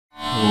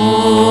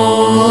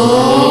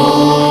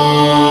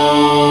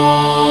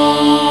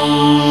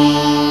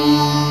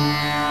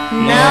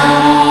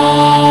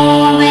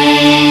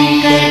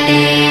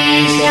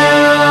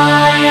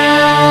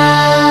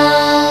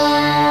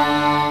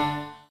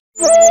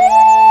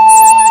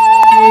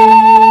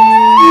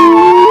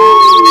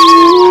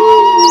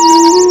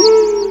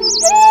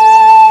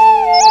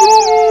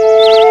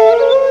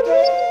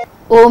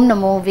ఓం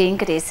నమో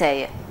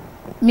వెంకటేశాయ.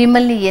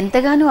 మిమ్మల్ని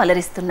ఎంతగానో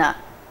అలరిస్తున్న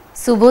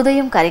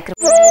శుభోదయం కార్యక్రమం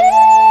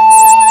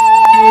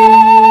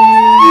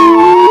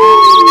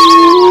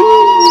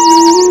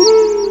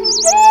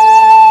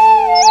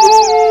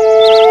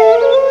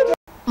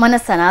మన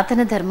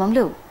సనాతన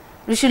ధర్మంలో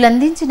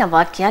ఋషులందించిన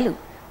వాక్యాలు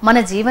మన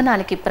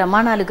జీవనానికి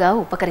ప్రమాణాలుగా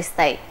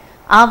ఉపకరిస్తాయి.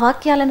 ఆ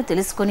వాక్యాలను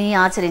తెలుసుకుని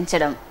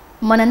ఆచరించడం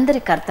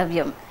మనందరి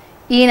కర్తవ్యం.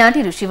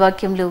 ఈనాటి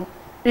ఋషివాక్యంలో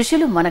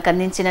ఋషులు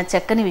మనకందించిన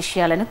చక్కని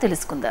విషయాలను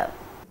తెలుసుకుందాం.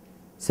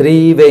 శ్రీ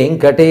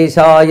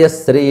వెంకటేశాయ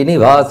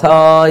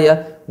శ్రీనివాసాయ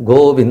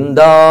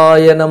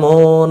గోవిందాయ నమో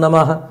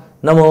నమః.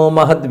 నమో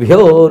మహద్భ్యో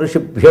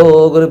ఋషిభ్యో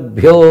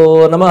గురుభ్యో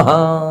నమః.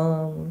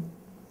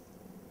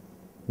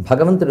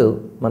 భగవంతుడు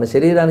మన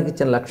శరీరానికి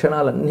ఇచ్చిన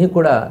లక్షణాలన్నీ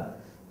కూడా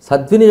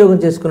సద్వినియోగం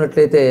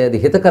చేసుకున్నట్లయితే అది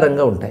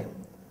హితకరంగా ఉంటాయి.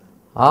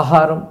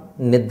 ఆహారం,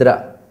 నిద్ర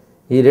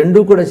ఈ రెండూ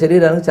కూడా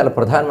శరీరానికి చాలా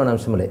ప్రధానమైన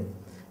అంశములే.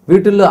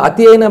 వీటిల్లో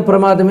అతి అయిన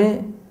ప్రమాదమే,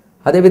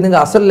 అదేవిధంగా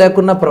అసలు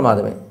లేకున్నా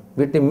ప్రమాదమే.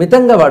 వీటిని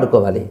మితంగా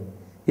వాడుకోవాలి.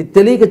 ఇది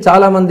తెలియక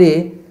చాలామంది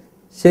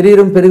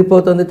శరీరం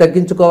పెరిగిపోతుంది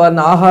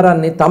తగ్గించుకోవాలన్న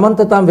ఆహారాన్ని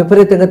తమంత తాము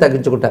విపరీతంగా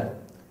తగ్గించుకుంటారు.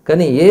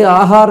 కానీ ఏ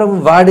ఆహారం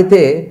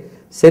వాడితే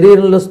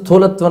శరీరంలో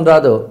స్థూలత్వం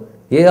రాదో,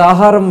 ఏ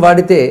ఆహారం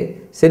వాడితే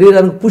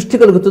శరీరానికి పుష్టి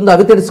కలుగుతుందో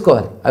అవి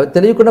తెలుసుకోవాలి. అవి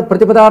తెలియకుండా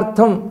ప్రతి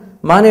పదార్థం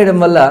మానేయడం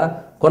వల్ల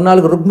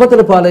కొన్నాళ్ళకు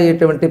రుగ్మతలు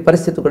పాలయ్యేటువంటి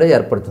పరిస్థితి కూడా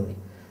ఏర్పడుతుంది.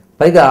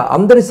 పైగా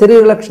అందరి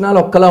శరీర లక్షణాలు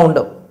ఒక్కలా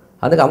ఉండవు.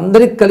 అందుకే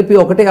అందరికి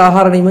కలిపి ఒకటే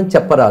ఆహార నియమం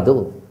చెప్పరాదు.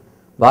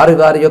 వారి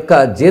వారి యొక్క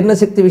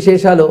జీర్ణశక్తి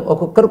విశేషాలు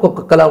ఒక్కొక్కరికి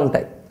ఒక్కొక్కలా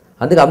ఉంటాయి.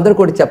 అందుకే అందరు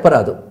కూడా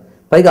చెప్పరాదు.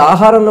 పైగా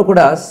ఆహారంలో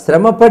కూడా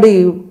శ్రమపడి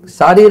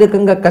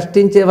శారీరకంగా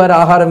కష్టించే వారి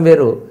ఆహారం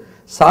వేరు,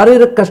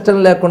 శారీరక కష్టం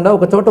లేకుండా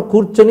ఒక చోట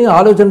కూర్చొని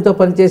ఆలోచనతో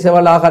పనిచేసే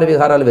వాళ్ళ ఆహార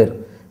విహారాలు వేరు.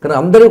 కానీ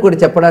అందరూ కూడా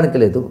చెప్పడానికి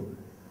లేదు.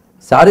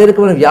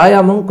 శారీరకమైన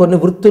వ్యాయామం కొన్ని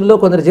వృత్తుల్లో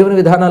కొందరు జీవన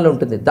విధానాల్లో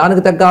ఉంటుంది.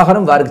 దానికి తగ్గ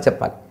ఆహారం వారికి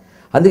చెప్పాలి.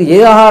 అందుకే ఏ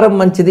ఆహారం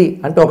మంచిది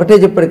అంటే ఒకటే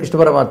చెప్పాడు కృష్ణ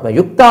పరమాత్మ,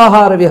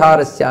 యుక్తాహార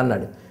విహారస్య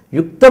అన్నాడు.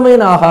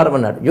 యుక్తమైన ఆహారం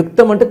అన్నాడు.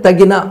 యుక్తం అంటే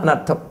తగిన అని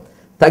అర్థం.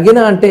 తగిన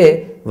అంటే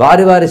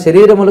వారి వారి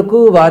శరీరములకు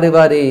వారి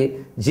వారి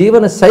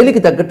జీవన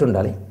శైలికి తగ్గట్టు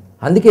ఉండాలి.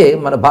 అందుకే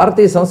మన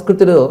భారతీయ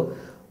సంస్కృతిలో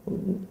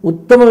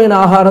ఉత్తమమైన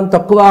ఆహారం,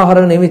 తక్కువ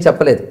ఆహారం ఏమీ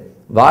చెప్పలేదు.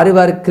 వారి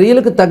వారి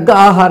క్రియలకు తగ్గ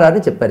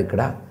ఆహారాన్ని చెప్పారు.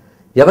 ఇక్కడ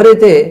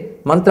ఎవరైతే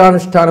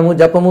మంత్రానుష్ఠానము,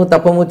 జపము,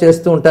 తపము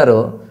చేస్తూ ఉంటారో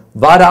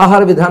వారి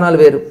ఆహార విధానాలు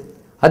వేరు.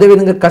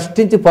 అదేవిధంగా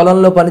కష్టించి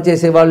పొలంలో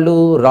పనిచేసేవాళ్ళు,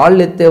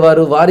 రాళ్ళు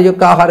ఎత్తేవారు, వారి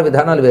యొక్క ఆహార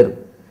విధానాలు వేరు.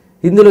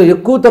 ఇందులో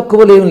ఎక్కువ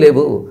తక్కువలు ఏమి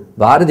లేవు.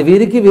 వారిది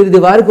వీరికి, వీరిది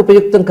వారికి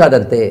ఉపయుక్తం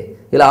కాదంతే.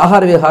 ఇలా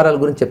ఆహార విహారాల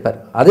గురించి చెప్పారు.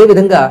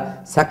 అదేవిధంగా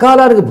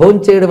సకాలానికి భోజనం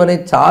చేయడం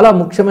అనేది చాలా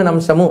ముఖ్యమైన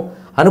అంశము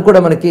అని కూడా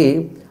మనకి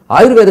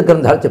ఆయుర్వేద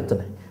గ్రంథాలు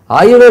చెప్తున్నాయి.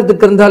 ఆయుర్వేద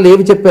గ్రంథాలు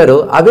ఏవి చెప్పారో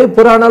అవే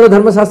పురాణాలు,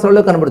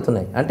 ధర్మశాస్త్రాల్లో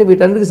కనబడుతున్నాయి. అంటే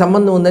వీటన్నిటికి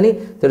సంబంధం ఉందని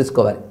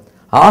తెలుసుకోవాలి.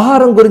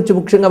 ఆహారం గురించి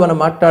ముఖ్యంగా మనం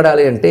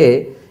మాట్లాడాలి అంటే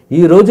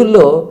ఈ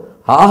రోజుల్లో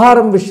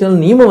ఆహారం విషయంలో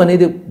నియమం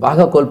అనేది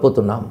బాగా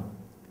కోల్పోతున్నాం.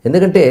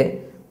 ఎందుకంటే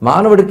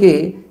మానవుడికి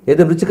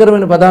ఏదో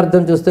రుచికరమైన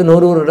పదార్థం చూస్తే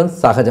నోరూరడం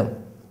సహజం.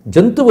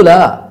 జంతువుల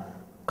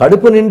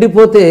కడుపు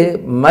నిండిపోతే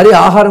మరి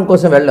ఆహారం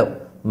కోసం వెళ్ళవు.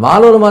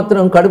 మానవులు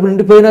మాత్రం కడుపు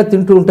నిండిపోయినా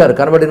తింటూ ఉంటారు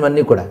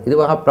కనబడినవన్నీ కూడా. ఇది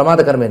మహా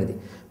ప్రమాదకరమైనది.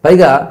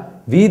 పైగా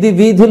వీధి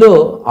వీధిలో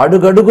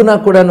అడుగడుగునా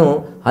కూడాను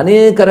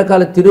అనేక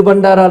రకాల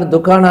తిరుబండారాల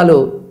దుకాణాలు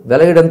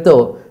వెలగడంతో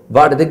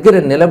వాటి దగ్గర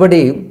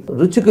నిలబడి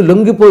రుచికి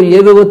లొంగిపోయి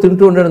ఏవేవో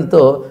తింటూ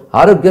ఉండడంతో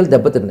ఆరోగ్యాలు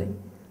దెబ్బతిన్నాయి.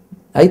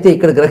 అయితే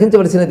ఇక్కడ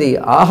గ్రహించవలసినది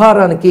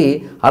ఆహారానికి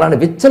అలాంటి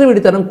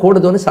విచ్చలవిడితనం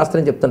కూడదు అని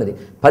శాస్త్రం చెప్తున్నది.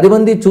 10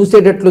 మంది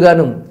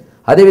చూసేటట్లుగాను,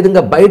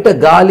 అదేవిధంగా బయట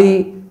గాలి,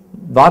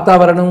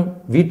 వాతావరణం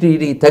వీటి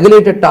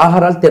తగిలేటట్టు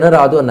ఆహారాలు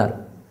తినరాదు అన్నారు.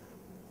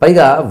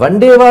 పైగా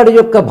వండేవాడి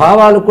యొక్క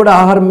భావాలు కూడా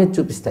ఆహారం మీద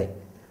చూపిస్తాయి.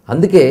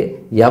 అందుకే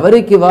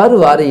ఎవరికి వారు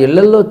వారి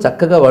ఇళ్లల్లో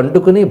చక్కగా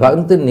వండుకుని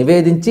భగవంతుని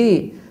నివేదించి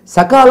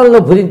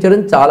సకాలంలో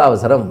భుజించడం చాలా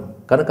అవసరం.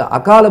 కనుక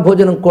అకాల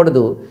భోజనం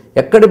కూడదు.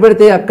 ఎక్కడ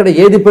పెడితే అక్కడ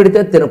ఏది పెడితే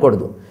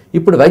తినకూడదు.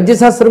 ఇప్పుడు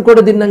వైద్యశాస్త్రం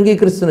కూడా దీన్ని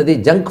అంగీకరిస్తున్నది.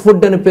 జంక్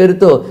ఫుడ్ అనే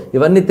పేరుతో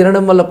ఇవన్నీ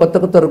తినడం వల్ల కొత్త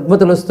కొత్త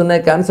రుగ్మతలు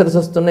వస్తున్నాయి, క్యాన్సర్స్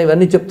వస్తున్నాయి,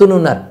 ఇవన్నీ చెప్తూనే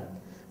ఉన్నారు.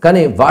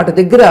 కానీ వాటి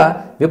దగ్గర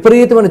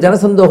విపరీతమైన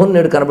జనసందోహం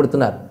నేడు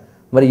కనబడుతున్నారు.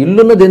 మరి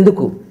ఇల్లున్నది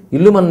ఎందుకు?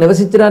 ఇల్లు మనం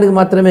నివసించడానికి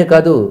మాత్రమే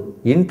కాదు,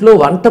 ఇంట్లో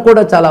వంట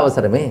కూడా చాలా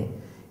అవసరమే.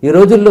 ఈ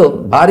రోజుల్లో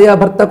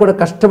భార్యాభర్త కూడా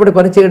కష్టపడి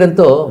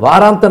పనిచేయడంతో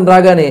వారాంతం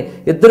రాగానే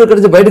ఇద్దరు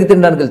కలిసి బయటకు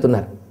తినడానికి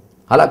వెళ్తున్నారు.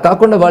 అలా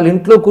కాకుండా వాళ్ళ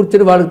ఇంట్లో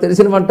కూర్చొని వాళ్ళకి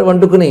తెలిసిన వంట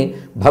వండుకుని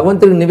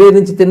భగవంతుడికి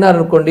నివేదించి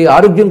తిన్నారనుకోండి,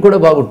 ఆరోగ్యం కూడా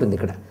బాగుంటుంది.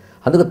 ఇక్కడ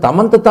అందుకు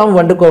తమంత తాము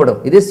వండుకోవడం,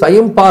 ఇదే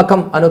స్వయం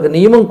పాకం అనే ఒక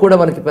నియమం కూడా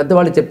మనకి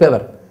పెద్దవాళ్ళు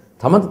చెప్పేవారు.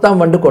 తమంత తాము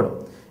వండుకోవడం.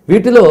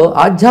 వీటిలో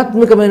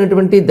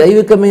ఆధ్యాత్మికమైనటువంటి,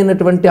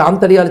 దైవికమైనటువంటి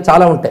ఆంతర్యాలు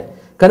చాలా ఉంటాయి.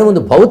 కానీ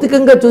ముందు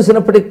భౌతికంగా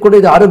చూసినప్పటికి కూడా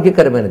ఇది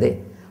ఆరోగ్యకరమైనదే.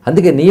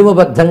 అందుకే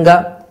నియమబద్ధంగా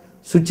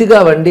శుచిగా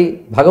వండి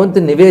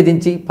భగవంతుని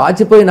నివేదించి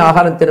పాచిపోయిన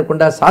ఆహారం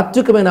తినకుండా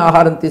సాత్వికమైన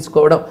ఆహారం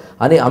తీసుకోవడం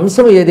అనే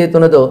అంశం ఏదైతే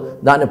ఉన్నదో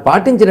దాన్ని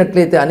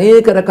పాటించినట్లయితే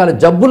అనేక రకాల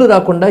జబ్బులు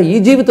రాకుండా ఈ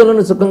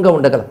జీవితంలోనూ సుఖంగా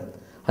ఉండగలం.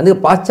 అందుకే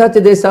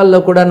పాశ్చాత్య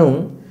దేశాల్లో కూడాను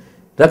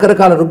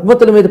రకరకాల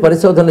రుగ్మతుల మీద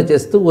పరిశోధనలు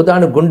చేస్తూ,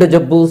 ఉదాహరణ గుండె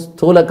జబ్బు,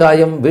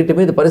 స్థూలకాయం, వీటి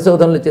మీద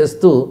పరిశోధనలు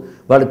చేస్తూ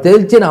వాళ్ళు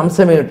తేల్చిన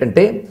అంశం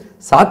ఏమిటంటే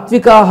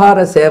సాత్వికాహార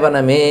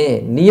సేవనమే,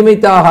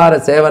 నియమితాహార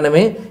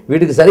సేవనమే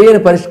వీటికి సరైన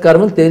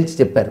పరిష్కారములు తేల్చి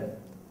చెప్పారు.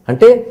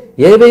 అంటే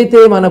ఏవైతే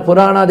మన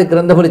పురాణాది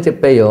గ్రంథములు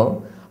చెప్పాయో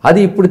అది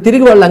ఇప్పుడు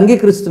తిరిగి వాళ్ళు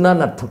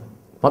అంగీకరిస్తున్నారని అర్థం.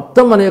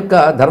 మొత్తం మన యొక్క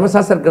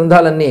ధర్మశాస్త్ర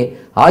గ్రంథాలన్నీ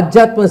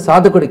ఆధ్యాత్మిక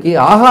సాధకుడికి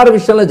ఆహార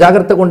విషయంలో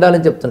జాగ్రత్తగా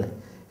ఉండాలని చెప్తున్నాయి.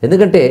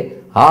 ఎందుకంటే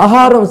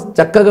ఆహారం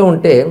చక్కగా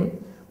ఉంటే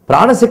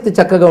ప్రాణశక్తి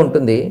చక్కగా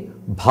ఉంటుంది,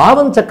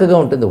 భావం చక్కగా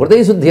ఉంటుంది,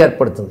 హృదయ శుద్ధి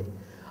ఏర్పడుతుంది.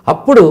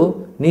 అప్పుడు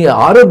నీ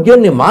ఆరోగ్యం,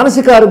 నీ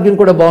మానసిక ఆరోగ్యం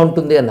కూడా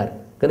బాగుంటుంది అన్నారు.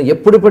 కానీ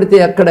ఎప్పుడు పడితే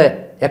అక్కడ,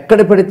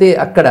 ఎక్కడ పడితే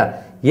అక్కడ,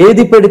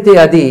 ఏది పెడితే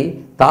అది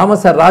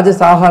తామస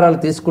రాజస ఆహారాలు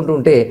తీసుకుంటూ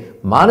ఉంటే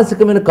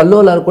మానసికమైన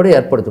కల్లోలాలు కూడా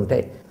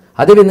ఏర్పడుతుంటాయి.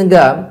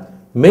 అదేవిధంగా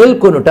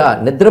మేల్కొనుట,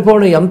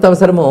 నిద్రపోవడం ఎంత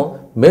అవసరమో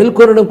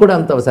మేల్కొనడం కూడా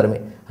అంత అవసరమే.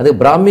 అదే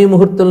బ్రాహ్మీ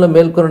ముహూర్తంలో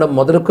మేల్కొనడం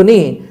మొదలుకొని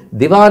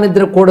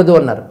దివానిద్ర కూడదు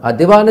అన్నారు. ఆ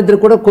దివానిద్ర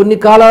కూడా కొన్ని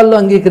కాలాల్లో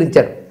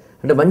అంగీకరించారు.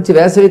 అంటే మంచి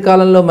వేసవి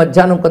కాలంలో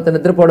మధ్యాహ్నం కొంత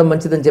నిద్రపోవడం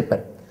మంచిదని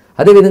చెప్పారు.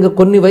 అదేవిధంగా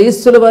కొన్ని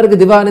వయస్సుల వారికి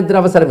దివానిద్ర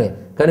అవసరమే,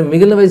 కానీ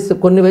మిగిలిన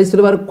కొన్ని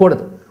వయస్సుల వారికి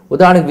కూడదు.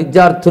 ఉదాహరణకు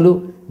విద్యార్థులు,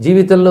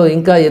 జీవితంలో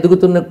ఇంకా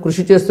ఎదుగుతున్న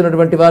కృషి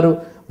చేస్తున్నటువంటి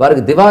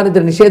వారికి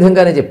దివానిద్ర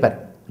నిషేధంగానే చెప్పారు.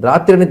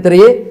 రాత్రి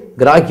నిద్రయే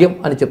గ్రాహ్యం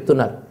అని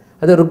చెప్తున్నారు.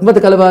 అదే రుగ్మత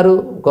కలవారు,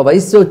 ఒక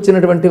వయస్సు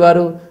వచ్చినటువంటి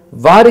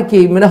వారికి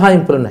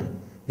మినహాయింపులు ఉన్నాయి.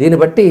 దీన్ని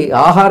బట్టి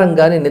ఆహారం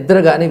కానీ, నిద్ర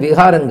కానీ,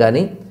 విహారం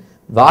కానీ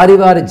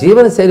వారి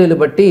జీవన శైలిని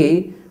బట్టి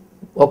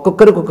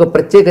ఒక్కొక్కరికి ఒక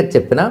ప్రత్యేకత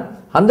చెప్పినా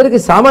అందరికీ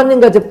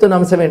సామాన్యంగా చెప్తున్న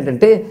అంశం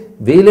ఏంటంటే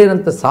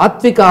వీలైనంత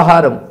సాత్విక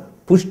ఆహారం,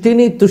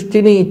 పుష్టిని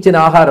తుష్టిని ఇచ్చిన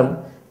ఆహారం,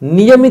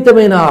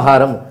 నియమితమైన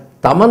ఆహారం,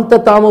 తమంత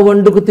తాము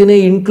వండుకు తినే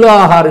ఇంట్లో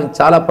ఆహారం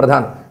చాలా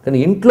ప్రధానం. కానీ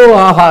ఇంట్లో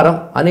ఆహారం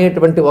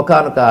అనేటువంటి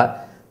ఒకానొక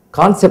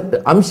కాన్సెప్ట్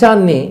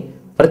అంశాన్ని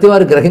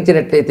ప్రతివారు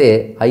గ్రహించినట్లయితే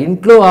ఆ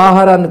ఇంట్లో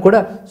ఆహారాన్ని కూడా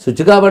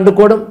శుచిగా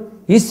వండుకోవడం,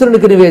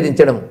 ఈశ్వరునికి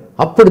నివేదించడం,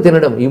 అప్పుడు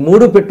తినడం, ఈ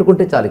మూడు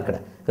పెట్టుకుంటే చాలు ఇక్కడ.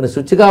 కానీ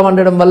శుచిగా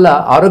వండడం వల్ల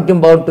ఆరోగ్యం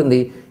బాగుంటుంది,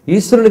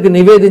 ఈశ్వరునికి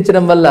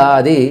నివేదించడం వల్ల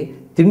అది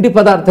తిండి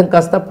పదార్థం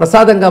కాస్త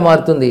ప్రసాదంగా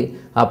మారుతుంది.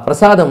 ఆ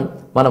ప్రసాదం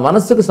మన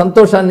మనస్సుకు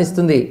సంతోషాన్ని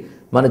ఇస్తుంది,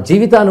 మన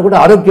జీవితాన్ని కూడా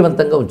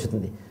ఆరోగ్యవంతంగా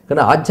ఉంచుతుంది.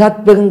 కానీ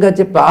ఆధ్యాత్మికంగా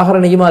చెప్పే ఆహార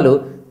నియమాలు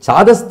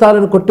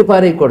చాదస్తాలను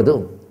కొట్టిపారేయకూడదు,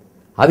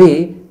 అవి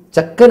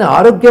చక్కని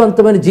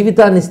ఆరోగ్యవంతమైన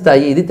జీవితాన్ని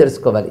ఇస్తాయి. ఇది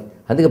తెలుసుకోవాలి.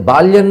 అందుకే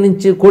బాల్యం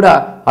నుంచి కూడా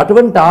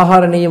అటువంటి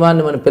ఆహార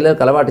నియమాన్ని మన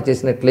పిల్లలకు అలవాటు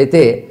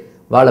చేసినట్లయితే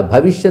వాళ్ళ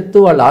భవిష్యత్తు,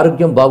 వాళ్ళ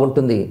ఆరోగ్యం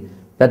బాగుంటుంది.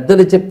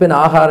 పెద్దలు చెప్పిన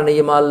ఆహార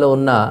నియమాల్లో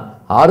ఉన్న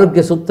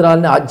ఆరోగ్య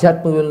సూత్రాలని,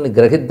 ఆధ్యాత్మిక విలువల్ని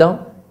గ్రహిద్దాం,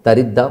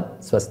 తరిద్దాం.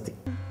 స్వస్తి.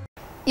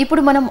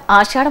 ఇప్పుడు మనం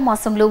ఆషాఢ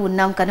మాసంలో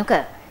ఉన్నాం కనుక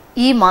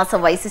ఈ మాస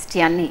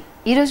వైశిష్ట్యాన్ని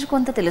ఈరోజు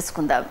కొంత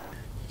తెలుసుకుందాం.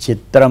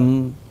 చిత్రం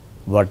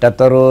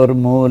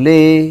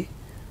వటతరోర్మూలే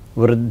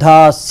వృద్ధా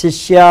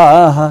శిష్యా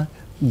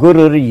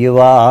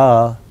గురుర్యువా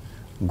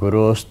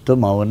గురోస్తు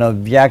మౌన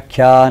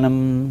వ్యాఖ్యానం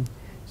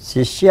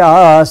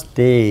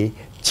శిష్యాస్తే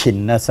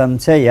చిన్న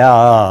సంశయా.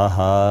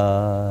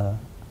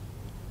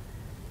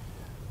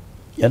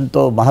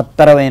 ఎంతో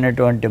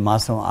మహత్తరమైనటువంటి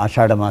మాసం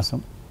ఆషాఢ మాసం.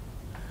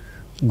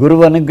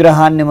 గురువు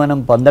అనుగ్రహాన్ని మనం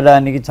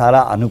పొందడానికి చాలా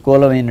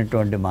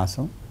అనుకూలమైనటువంటి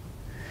మాసం.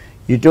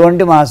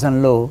 ఇటువంటి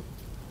మాసంలో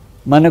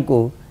మనకు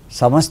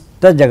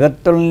సమస్త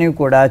జగత్తుల్ని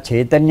కూడా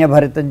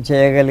చైతన్యభరితం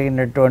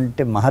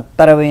చేయగలిగినటువంటి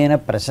మహత్తరమైన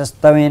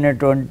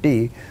ప్రశస్తమైనటువంటి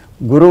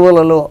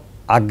గురువులలో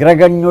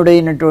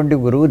అగ్రగణ్యుడైనటువంటి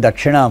గురువు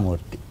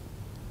దక్షిణామూర్తి.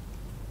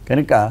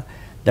 కనుక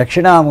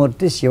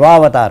దక్షిణామూర్తి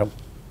శివావతారం.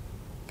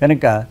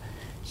 కనుక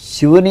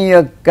శివుని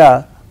యొక్క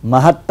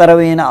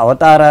మహత్తరమైన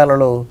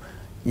అవతారాలలో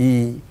ఈ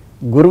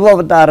గురువు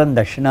అవతారం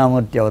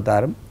దక్షిణామూర్తి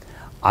అవతారం.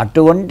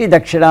 అటువంటి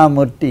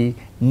దక్షిణామూర్తి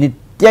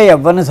నిత్య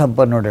యవ్వన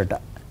సంపన్నుడట.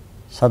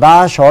 సదా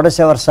షోడశ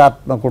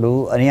వర్షాత్మకుడు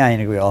అని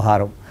ఆయనకు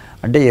వ్యవహారం.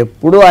 అంటే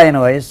ఎప్పుడూ ఆయన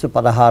వయస్సు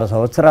 16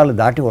 సంవత్సరాలు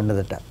దాటి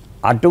ఉండదట.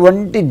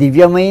 అటువంటి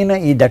దివ్యమైన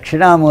ఈ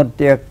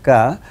దక్షిణామూర్తి యొక్క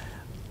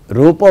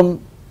రూపం,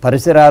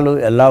 పరిసరాలు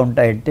ఎలా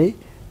ఉంటాయంటే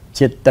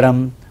చిత్రం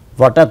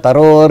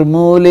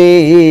వటతరోర్మూలే,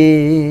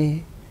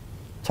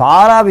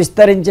 చాలా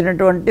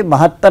విస్తరించినటువంటి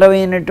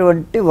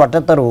మహత్తరమైనటువంటి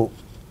వటతరువు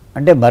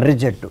అంటే మర్రి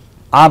చెట్టు.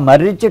 ఆ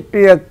మర్రి చెట్టు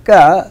యొక్క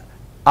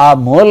ఆ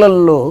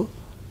మూలల్లో,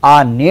 ఆ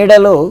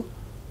నీడలో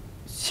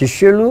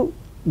శిష్యులు,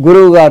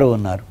 గురువుగారు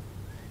ఉన్నారు.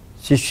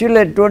 శిష్యులు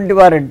ఎటువంటి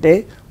వారంటే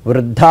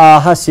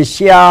వృద్ధాహ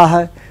శిష్యాహ,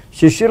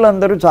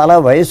 శిష్యులందరూ చాలా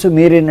వయసు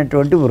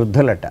మీరినటువంటి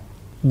వృద్ధులట.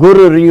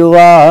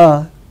 గురుర్యువా,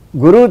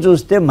 గురువు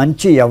చూస్తే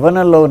మంచి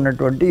యవ్వనంలో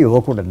ఉన్నటువంటి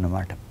యువకుడు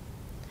అన్నమాట.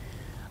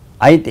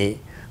 అయితే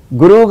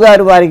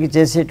గురువుగారు వారికి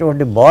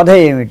చేసేటువంటి బోధ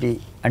ఏమిటి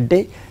అంటే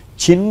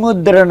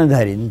చిన్ముద్రను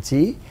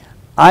ధరించి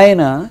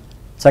ఆయన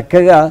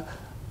చక్కగా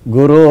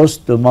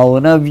గురోస్తు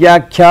మౌన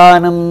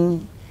వ్యాఖ్యానం,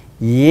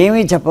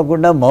 ఏమీ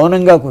చెప్పకుండా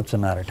మౌనంగా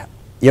కూర్చున్నారట.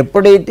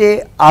 ఎప్పుడైతే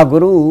ఆ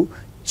గురువు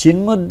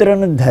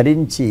చిన్ముద్రను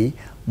ధరించి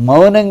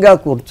మౌనంగా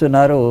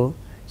కూర్చున్నారో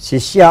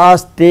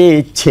శిష్యాస్తే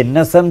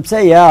చిన్న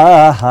సంశయా,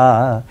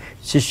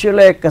 శిష్యుల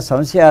యొక్క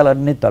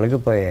సంశయాలన్నీ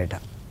తొలగిపోయాయట.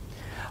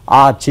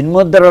 ఆ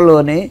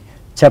చిన్ముద్రలోనే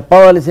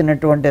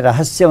చెప్పవలసినటువంటి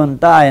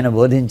రహస్యమంతా ఆయన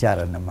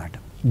బోధించారన్నమాట.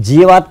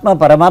 జీవాత్మ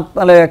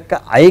పరమాత్మల యొక్క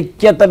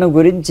ఐక్యతను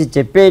గురించి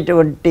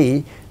చెప్పేటువంటి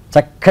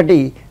చక్కటి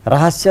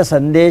రహస్య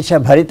సందేశ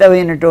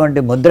భరితమైనటువంటి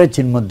ముద్ర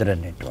చిన్ముద్ర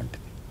అనేటువంటిది.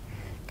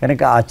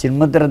 కనుక ఆ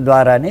చిన్ముద్ర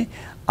ద్వారానే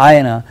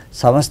ఆయన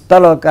సమస్త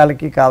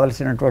లోకాలకి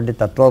కావలసినటువంటి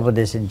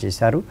తత్వోపదేశం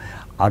చేశారు.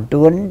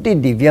 అటువంటి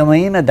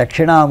దివ్యమైన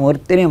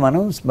దక్షిణామూర్తిని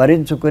మనం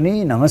స్మరించుకుని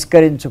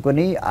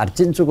నమస్కరించుకుని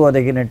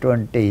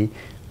అర్చించుకోదగినటువంటి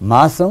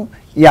మాసం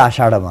ఈ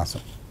ఆషాఢ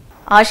మాసం.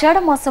 ఆషాఢ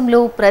మాసంలో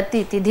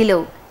ప్రతి తిథిలో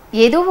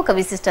ఏదో ఒక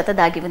విశిష్టత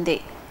దాగి ఉంది.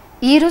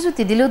 ఈరోజు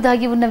తిథిలో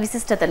దాగి ఉన్న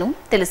విశిష్టతను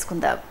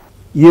తెలుసుకుందాం.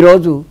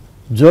 ఈరోజు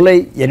జూలై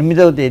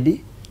 8వ తేదీ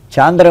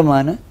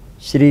చాంద్రమాన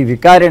శ్రీ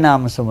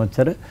వికారినామ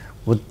సంవత్సర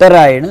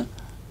ఉత్తరాయణ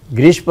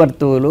గ్రీష్మ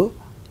ఋతువులో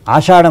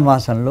ఆషాఢ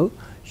మాసంలో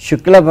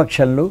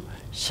శుక్లపక్షంలో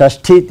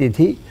షష్ఠీ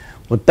తిథి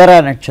ఉత్తరా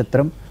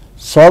నక్షత్రం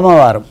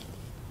సోమవారం.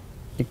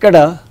 ఇక్కడ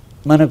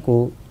మనకు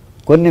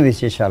కొన్ని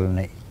విశేషాలు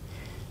ఉన్నాయి.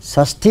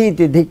 షష్ఠీ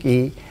తిథికి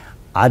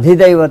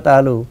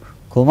అధిదైవతాలు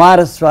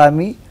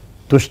కుమారస్వామి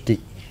తుష్టి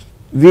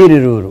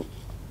వీరిరువురు.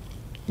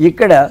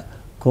 ఇక్కడ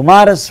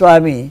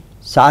కుమారస్వామి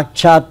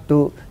సాక్షాత్తు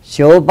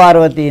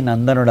శివపార్వతీ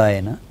నందనుడు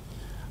ఆయన.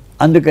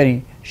 అందుకని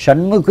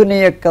షణ్ముఖుని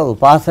యొక్క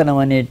ఉపాసనం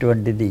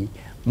అనేటువంటిది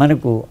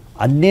మనకు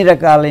అన్ని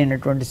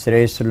రకాలైనటువంటి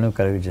శ్రేయస్సులను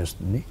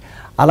కలుగజేస్తుంది.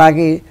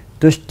 అలాగే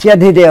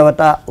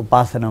తుష్ట్యధిదేవత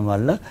ఉపాసనం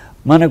వల్ల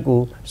మనకు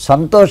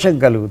సంతోషం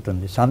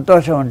కలుగుతుంది.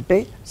 సంతోషం అంటే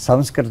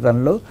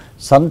సంస్కృతంలో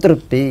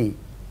సంతృప్తి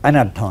అని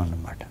అర్థం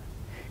అన్నమాట.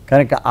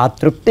 కనుక ఆ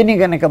తృప్తిని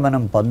కనుక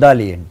మనం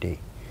పొందాలి అంటే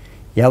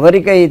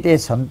ఎవరికైతే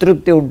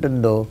సంతృప్తి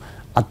ఉంటుందో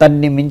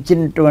అతన్ని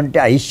మించినటువంటి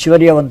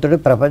ఐశ్వర్యవంతుడు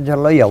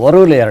ప్రపంచంలో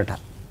ఎవరూ లేరట.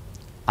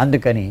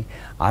 అందుకని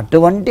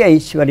అటువంటి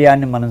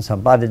ఐశ్వర్యాన్ని మనం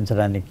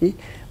సంపాదించడానికి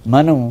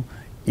మనం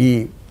ఈ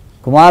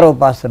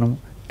కుమారోపాసనం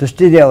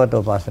తుష్టిదేవత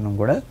ఉపాసనం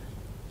కూడా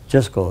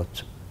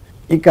చేసుకోవచ్చు.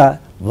 ఇక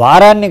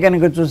వారాన్ని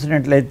కనుక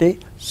చూసినట్లయితే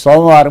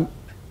సోమవారం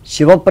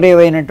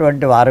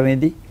శివప్రియమైనటువంటి వారం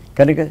ఇది.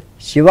 కనుక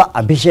శివ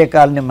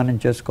అభిషేకాలని మనం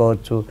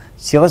చేసుకోవచ్చు,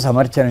 శివ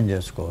సమర్చనం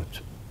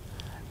చేసుకోవచ్చు.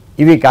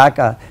 ఇవి కాక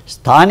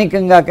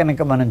స్థానికంగా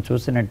కనుక మనం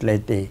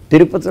చూసినట్లయితే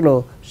తిరుపతిలో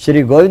శ్రీ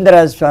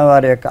గోవిందరాజస్వామి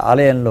వారి యొక్క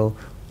ఆలయంలో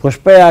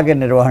పుష్పయాగ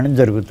నిర్వహణ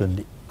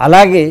జరుగుతుంది.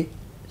 అలాగే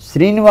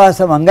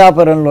శ్రీనివాస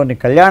మంగాపురంలోని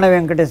కళ్యాణ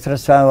వెంకటేశ్వర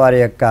స్వామి వారి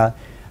యొక్క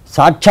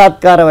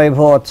సాక్షాత్కార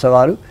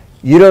వైభవోత్సవాలు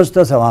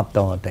ఈరోజుతో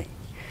సమాప్తం అవుతాయి.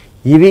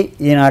 ఇవి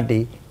ఈనాటి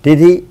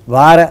తిథి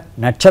వార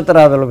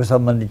నక్షత్రాదులకు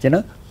సంబంధించిన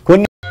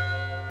కొన్ని.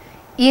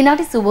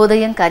 ఈనాటి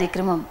శుభోదయం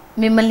కార్యక్రమం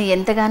మిమ్మల్ని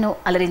ఎంతగానో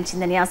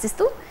అలరించిందని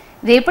ఆశిస్తూ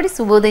రేపటి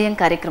శుభోదయం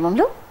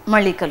కార్యక్రమంలో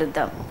మళ్ళీ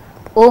కలుద్దాం.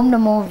 ఓం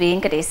నమో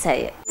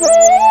వెంకటేశాయ.